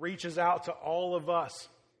kingdom, reaches out to all of us.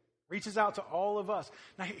 Reaches out to all of us.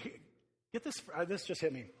 Now, get this. This just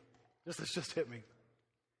hit me. This just hit me.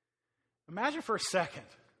 Imagine for a second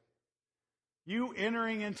you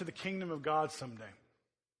entering into the kingdom of God someday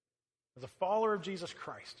as a follower of Jesus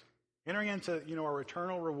Christ, entering into, our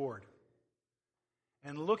eternal reward,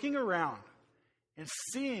 and looking around and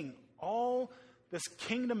seeing all this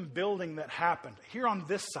kingdom building that happened here on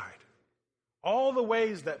this side, all the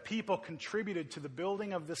ways that people contributed to the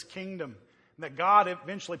building of this kingdom, and that God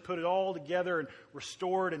eventually put it all together and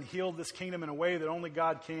restored and healed this kingdom in a way that only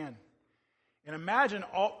God can. And imagine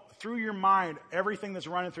through your mind, everything that's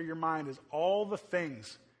running through your mind is all the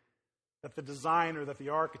things that the designer, that the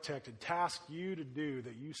architect had tasked you to do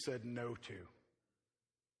that you said no to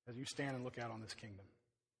as you stand and look out on this kingdom.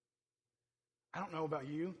 I don't know about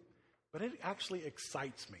you, but it actually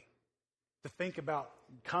excites me to think about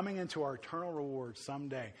coming into our eternal reward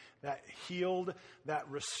someday, that healed, that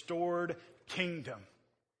restored kingdom,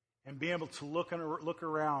 and being able to look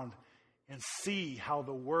around and see how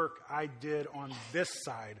the work I did on this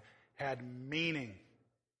side had meaning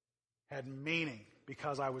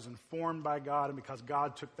because I was informed by God and because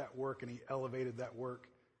God took that work and he elevated that work.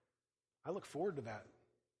 I look forward to that.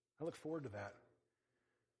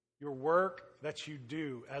 Your work that you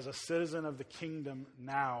do as a citizen of the kingdom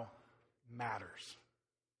now matters.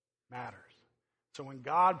 So when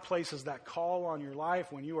God places that call on your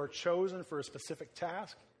life, when you are chosen for a specific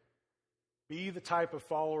task, be the type of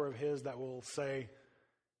follower of his that will say,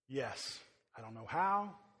 yes. I don't know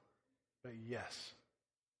how, but yes.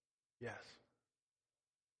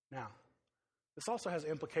 Now, this also has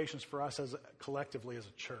implications for us collectively as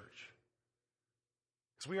a church.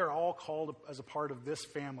 Because we are all called as a part of this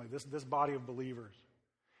family, this body of believers.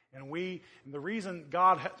 And the reason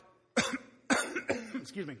God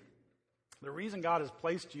the reason God has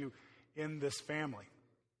placed you in this family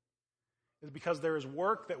is because there is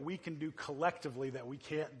work that we can do collectively that we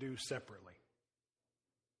can't do separately.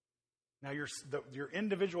 Now, your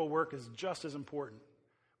individual work is just as important,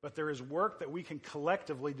 but there is work that we can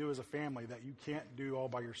collectively do as a family that you can't do all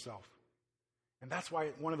by yourself. And that's why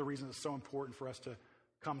one of the reasons it's so important for us to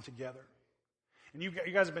come together. And you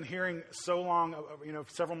guys have been hearing so long,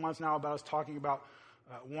 several months now, about us talking about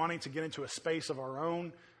wanting to get into a space of our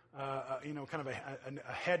own, kind of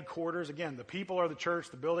a headquarters. Again, the people are the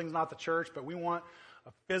church, the building's not the church, but we want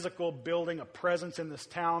a physical building, a presence in this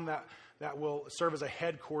town that will serve as a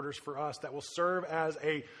headquarters for us, that will serve as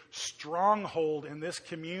a stronghold in this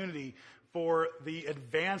community for the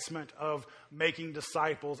advancement of making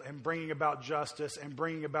disciples and bringing about justice and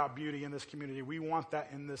bringing about beauty in this community. We want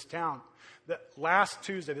that in this town. This last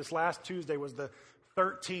Tuesday was the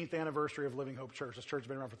 13th anniversary of Living Hope Church. This church has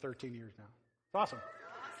been around for 13 years now. It's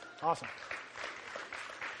awesome.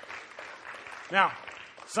 Now,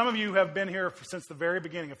 some of you have been here since the very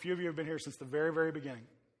beginning. A few of you have been here since the very, very beginning.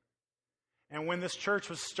 And when this church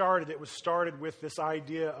was started, it was started with this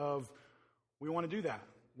idea of, we want to do that.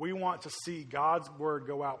 We want to see God's word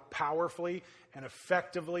go out powerfully and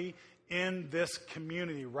effectively in this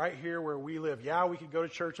community right here where we live. Yeah, we could go to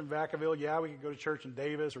church in Vacaville. Yeah, we could go to church in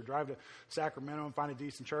Davis or drive to Sacramento and find a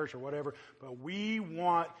decent church or whatever. But we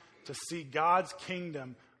want to see God's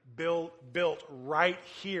kingdom built right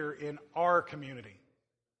here in our community.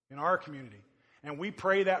 In our community. And we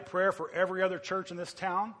pray that prayer for every other church in this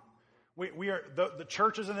town. The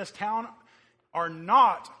churches in this town are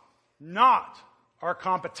not our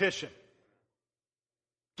competition.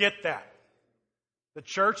 Get that. The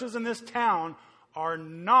churches in this town are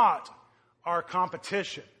not our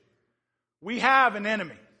competition. We have an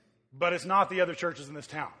enemy, but it's not the other churches in this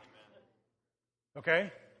town.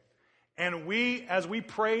 Okay? And as we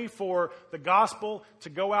pray for the gospel to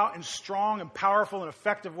go out in strong and powerful and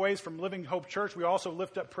effective ways from Living Hope Church, we also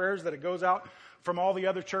lift up prayers that it goes out from all the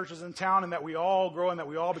other churches in town and that we all grow and that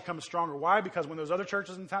we all become stronger. Why? Because when those other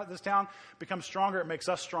churches in this town become stronger, it makes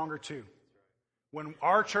us stronger too. When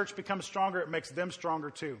our church becomes stronger, it makes them stronger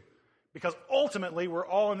too. Because ultimately, we're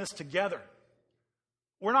all in this together.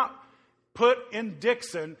 We're not put in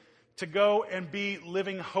Dixon to go and be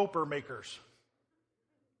living hoper makers.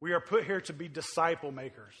 We are put here to be disciple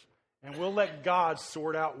makers. And we'll let God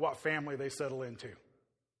sort out what family they settle into.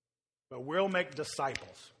 But we'll make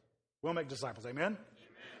disciples. We'll make disciples. Amen?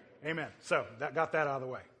 Amen. So, that got that out of the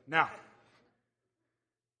way. Now,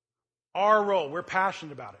 our role, we're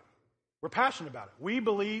passionate about it. We're passionate about it. We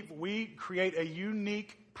believe we create a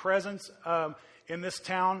unique presence in this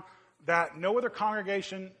town that no other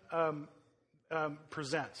congregation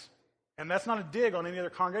presents. And that's not a dig on any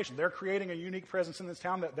other congregation. They're creating a unique presence in this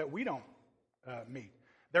town that we don't meet.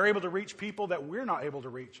 They're able to reach people that we're not able to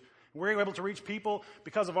reach. We're able to reach people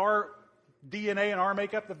because of our DNA and our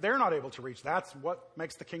makeup that they're not able to reach. That's what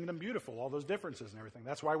makes the kingdom beautiful, all those differences and everything.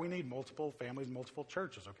 That's why we need multiple families, multiple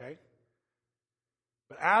churches, okay?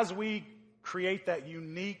 But as we create that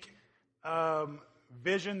unique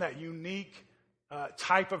vision, that unique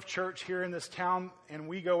type of church here in this town, and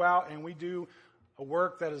we go out and we do a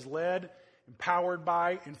work that is led, empowered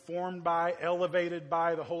by, informed by, elevated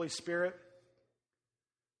by the Holy Spirit,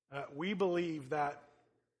 we believe that,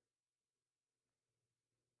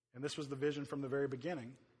 and this was the vision from the very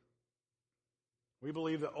beginning, we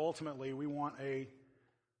believe that ultimately we want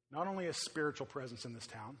not only a spiritual presence in this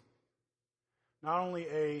town, not only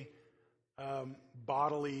a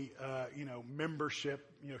bodily, membership,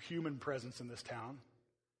 human presence in this town.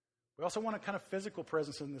 We also want a kind of physical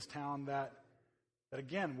presence in this town that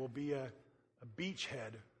again will be a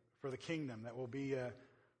beachhead for the kingdom. That will be a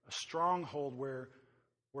stronghold where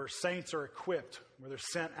saints are equipped, where they're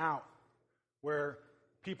sent out, where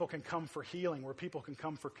people can come for healing, where people can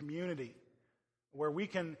come for community, where we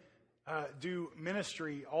can do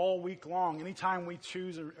ministry all week long, anytime we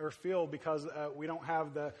choose or feel, because we don't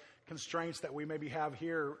have the constraints that we maybe have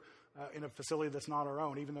here in a facility that's not our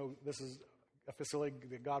own. Even though this is a facility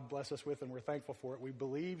that God blessed us with and we're thankful for it, we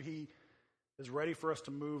believe He is ready for us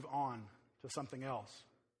to move on to something else.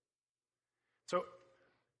 So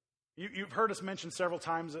you've heard us mention several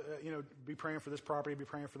times, be praying for this property, be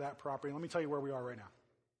praying for that property. Let me tell you where we are right now.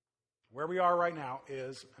 Where we are right now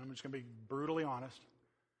is, and I'm just going to be brutally honest,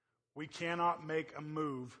 we cannot make a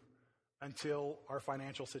move until our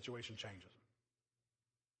financial situation changes.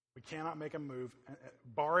 We cannot make a move,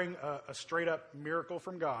 barring a straight-up miracle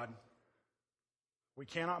from God. We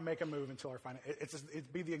cannot make a move until our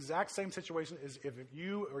it'd be the exact same situation as if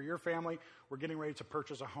you or your family were getting ready to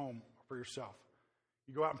purchase a home for yourself.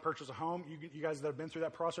 You go out and purchase a home. You guys that have been through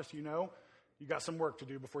that process, you got some work to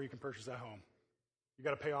do before you can purchase that home. You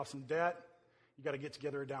got to pay off some debt. You got to get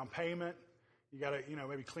together a down payment. You got to,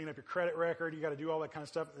 maybe clean up your credit record. You got to do all that kind of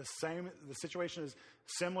stuff. The situation is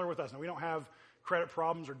similar with us. Now, we don't have credit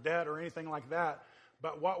problems or debt or anything like that.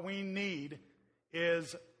 But what we need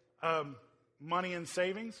is money in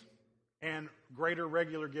savings and greater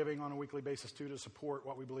regular giving on a weekly basis too, to support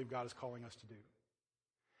what we believe God is calling us to do.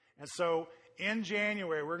 And so in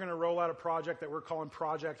January, we're going to roll out a project that we're calling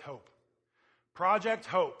Project Hope. Project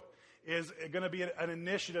Hope is going to be an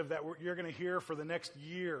initiative that you're going to hear for the next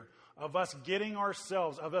year of us getting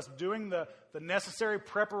ourselves, of us doing the necessary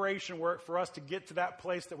preparation work for us to get to that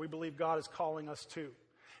place that we believe God is calling us to.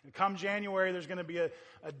 And come January, there's going to be a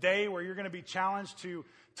day where you're going to be challenged to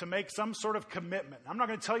make some sort of commitment. I'm not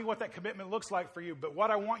going to tell you what that commitment looks like for you, but what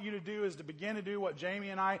I want you to do is to begin to do what Jamie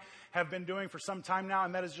and I have been doing for some time now,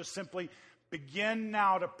 and that is just simply begin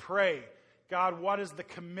now to pray. God, what is the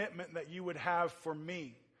commitment that you would have for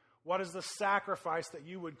me? What is the sacrifice that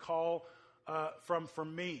you would call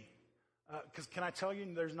from me? Because can I tell you,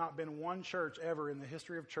 there's not been one church ever in the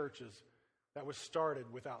history of churches that was started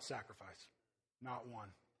without sacrifice. Not one.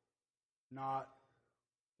 Not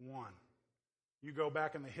one. You go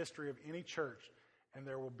back in the history of any church, and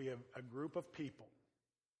there will be a group of people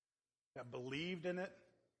that believed in it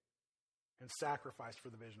and sacrificed for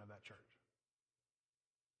the vision of that church.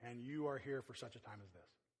 And you are here for such a time as this.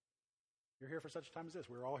 You're here for such a time as this.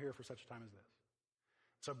 We're all here for such a time as this.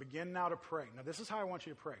 So begin now to pray. Now, this is how I want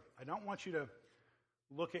you to pray. I don't want you to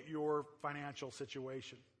look at your financial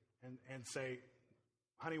situation and say,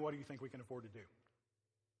 honey, what do you think we can afford to do?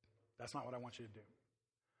 That's not what I want you to do.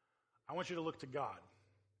 I want you to look to God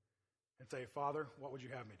and say, Father, what would you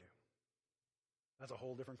have me do? That's a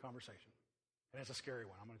whole different conversation. And it's a scary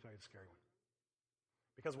one. I'm going to tell you it's a scary one.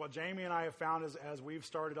 Because what Jamie and I have found is as we've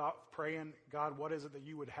started off praying, God, what is it that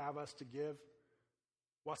you would have us to give?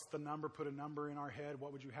 What's the number? Put a number in our head.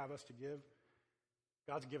 What would you have us to give?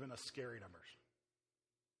 God's given us scary numbers.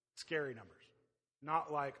 Scary numbers.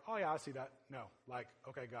 Not like, oh yeah, I see that. No, like,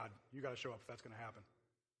 okay, God, you got to show up if that's going to happen.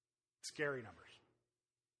 Scary numbers.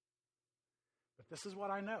 But this is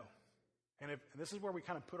what I know. And this is where we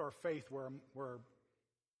kind of put our faith where our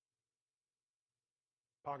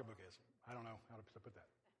pocketbook is. I don't know how to put that.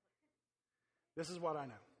 This is what I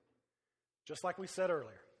know. Just like we said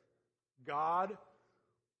earlier, God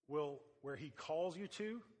will, where he calls you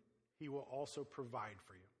to, he will also provide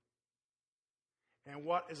for you. And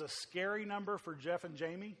what is a scary number for Jeff and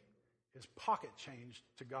Jamie is pocket change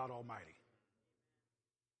to God Almighty.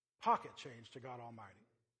 Pocket change to God Almighty.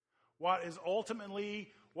 What is ultimately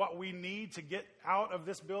what we need to get out of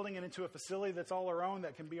this building and into a facility that's all our own,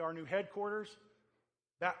 that can be our new headquarters,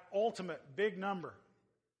 that ultimate big number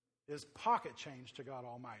is pocket change to God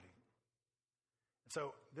Almighty. And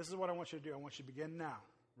so this is what I want you to do. I want you to begin now,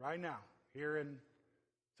 right now, here in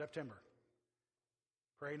September.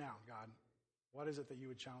 Pray now, God. What is it that you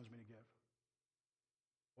would challenge me to give?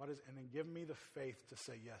 And then give me the faith to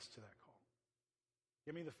say yes to that call.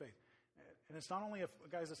 Give me the faith. And it's not only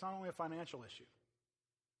it's not only a financial issue.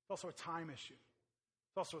 It's also a time issue.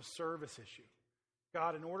 It's also a service issue.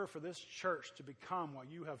 God, in order for this church to become what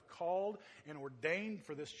you have called and ordained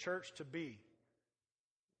for this church to be,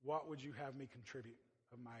 what would you have me contribute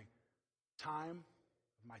of my time,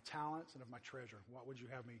 of my talents, and of my treasure? What would you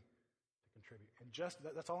have me to contribute?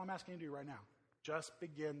 And that's all I'm asking you to do right now. Just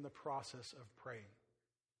begin the process of praying.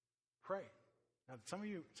 Pray. Now, some of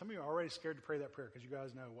you are already scared to pray that prayer because you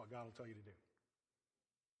guys know what God will tell you to do.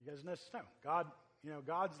 You guys know. God,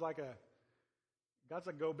 God's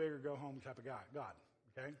a go big or go home type of guy. God,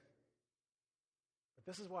 okay? But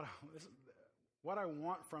this is what I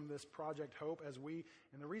want from this Project Hope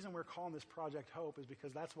and the reason we're calling this Project Hope is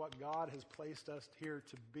because that's what God has placed us here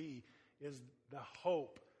to be, is the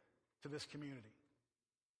hope to this community.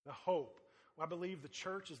 The hope. Well, I believe the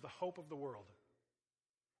church is the hope of the world.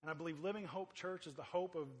 And I believe Living Hope Church is the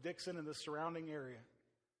hope of Dixon and the surrounding area.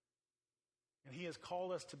 And he has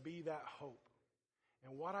called us to be that hope.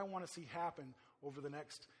 And what I want to see happen over the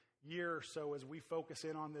next year or so as we focus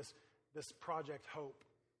in on this Project Hope,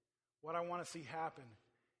 what I want to see happen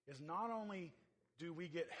is not only do we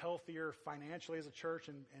get healthier financially as a church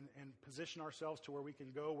and position ourselves to where we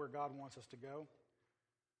can go where God wants us to go,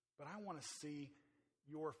 but I want to see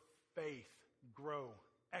your faith grow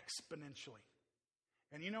exponentially.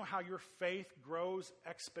 And you know how your faith grows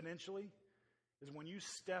exponentially? Is when you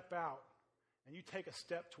step out and you take a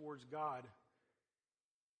step towards God.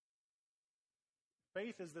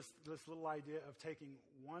 Faith is this little idea of taking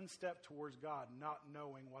one step towards God, not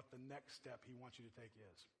knowing what the next step he wants you to take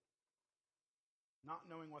is. Not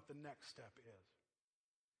knowing what the next step is.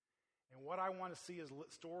 And what I want to see is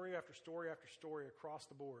story after story after story across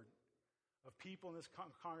the board of people in this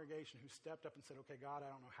congregation who stepped up and said, okay, God,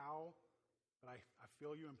 I don't know how, but I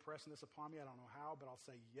feel you impressing this upon me. I don't know how, but I'll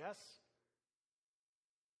say yes.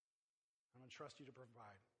 I'm going to trust you to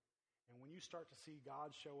provide. And when you start to see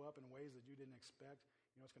God show up in ways that you didn't expect,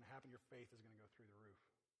 you know what's going to happen? Your faith is going to go through the roof.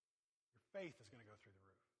 Your faith is going to go through the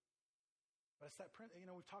roof. But it's that,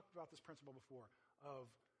 we've talked about this principle before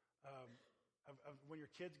of when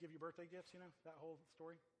your kids give you birthday gifts, that whole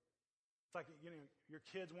story. It's like, your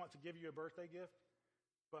kids want to give you a birthday gift,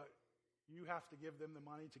 but you have to give them the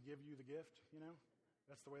money to give you the gift,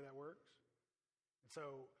 That's the way that works. And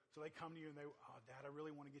so they come to you and Dad, I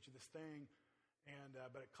really want to get you this thing, and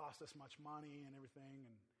but it costs us much money and everything.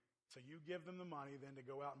 And so you give them the money then to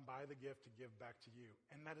go out and buy the gift to give back to you.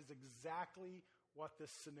 And that is exactly what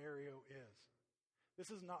this scenario is. This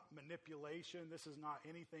is not manipulation. This is not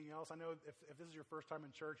anything else. I know if this is your first time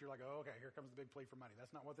in church, you're like, oh, okay, here comes the big plea for money.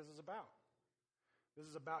 That's not what this is about. This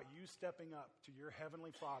is about you stepping up to your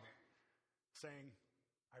Heavenly Father saying,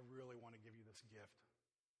 I really want to give you this gift.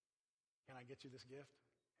 Can I get you this gift?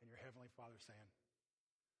 And your Heavenly Father saying,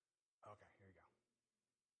 okay, here you go.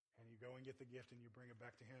 And you go and get the gift and you bring it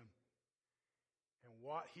back to Him. And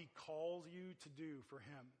what He calls you to do for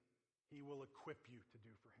Him, He will equip you to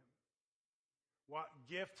do for Him. what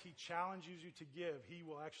gift he challenges you to give, he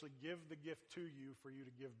will actually give the gift to you for you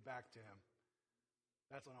to give back to him.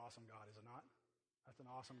 That's an awesome God, is it not? That's an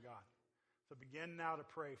awesome God. So begin now to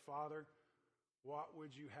pray, Father, what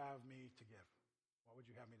would you have me to give? What would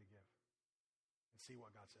you have me to give? And see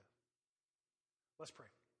what God says. Let's pray.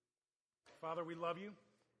 Father, we love you.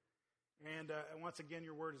 And once again,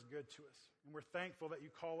 your word is good to us. And we're thankful that you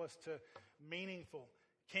call us to meaningful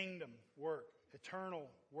kingdom work, eternal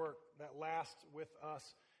work that lasts with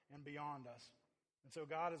us and beyond us. And so,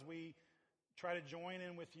 God, as we try to join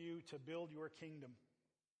in with you to build your kingdom,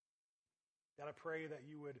 God, I pray that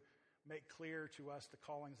you would make clear to us the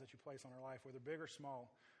callings that you place on our life, whether big or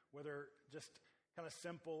small, whether just kind of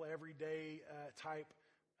simple, everyday type,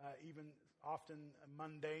 even often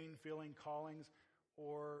mundane feeling callings,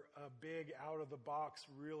 or big, out-of-the-box,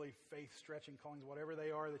 really faith-stretching callings, whatever they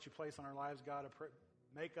are that you place on our lives, God,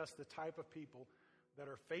 make us the type of people that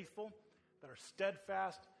are faithful, that are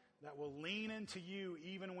steadfast, that will lean into you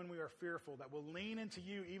even when we are fearful, that will lean into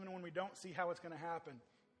you even when we don't see how it's going to happen,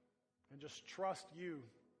 and just trust you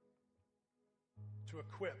to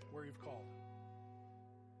equip where you've called.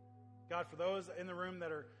 God, for those in the room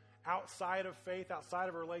that are outside of faith, outside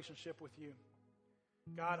of a relationship with you,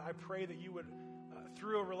 God, I pray that you would,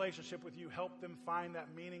 through a relationship with you, help them find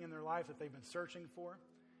that meaning in their life that they've been searching for.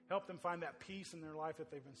 Help them find that peace in their life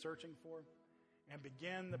that they've been searching for. And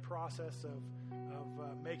begin the process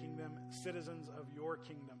of making them citizens of your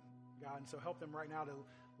kingdom, God. And so help them right now to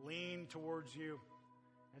lean towards you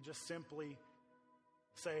and just simply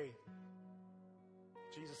say,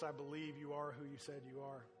 Jesus, I believe you are who you said you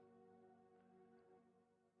are.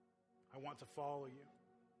 I want to follow you.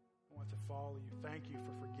 I want to follow you. Thank you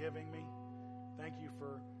for forgiving me. Thank you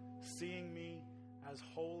for seeing me as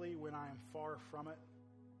holy when I am far from it.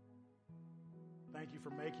 Thank you for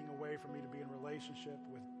making a way for me to be in relationship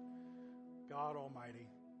with God Almighty.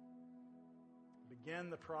 Begin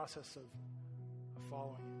the process of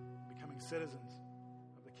following you, becoming citizens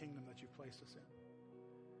of the kingdom that you've placed us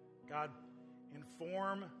in. God,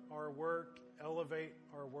 inform our work, elevate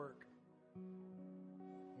our work.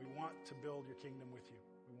 We want to build your kingdom with you.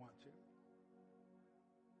 We want to.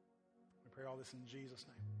 We pray all this in Jesus'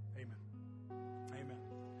 name. Amen. Amen.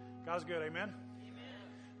 God's good. Amen.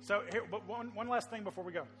 So here, but one last thing before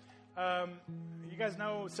we go. You guys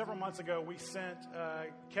know several months ago we sent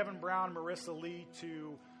Kevin Brown and Marissa Lee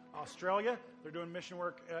to Australia. They're doing mission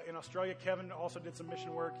work in Australia. Kevin also did some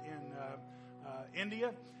mission work in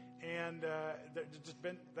India. And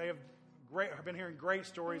they have been hearing great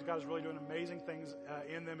stories. God is really doing amazing things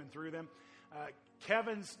in them and through them.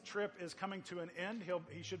 Kevin's trip is coming to an end.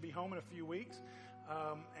 He should be home in a few weeks.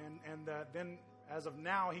 And then as of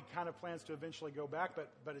now, he kind of plans to eventually go back,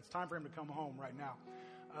 but it's time for him to come home right now.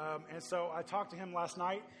 And so I talked to him last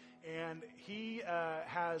night, and he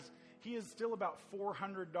is still about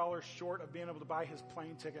 $400 short of being able to buy his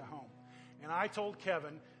plane ticket home. And I told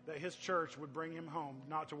Kevin that his church would bring him home,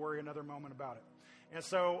 not to worry another moment about it. And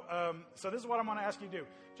so this is what I'm going to ask you to do.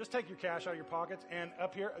 Just take your cash out of your pockets, and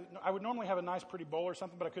up here, I would normally have a nice pretty bowl or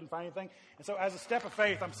something, but I couldn't find anything. And so as a step of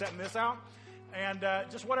faith, I'm setting this out. And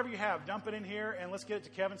just whatever you have, dump it in here, and let's get it to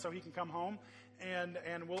Kevin so he can come home. And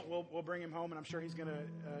we'll bring him home, and I'm sure he's going to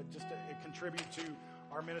just contribute to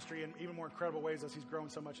our ministry in even more incredible ways as he's grown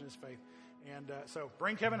so much in his faith. And so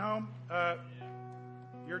bring Kevin home.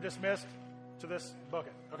 You're dismissed to this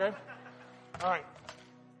bucket, okay? All right.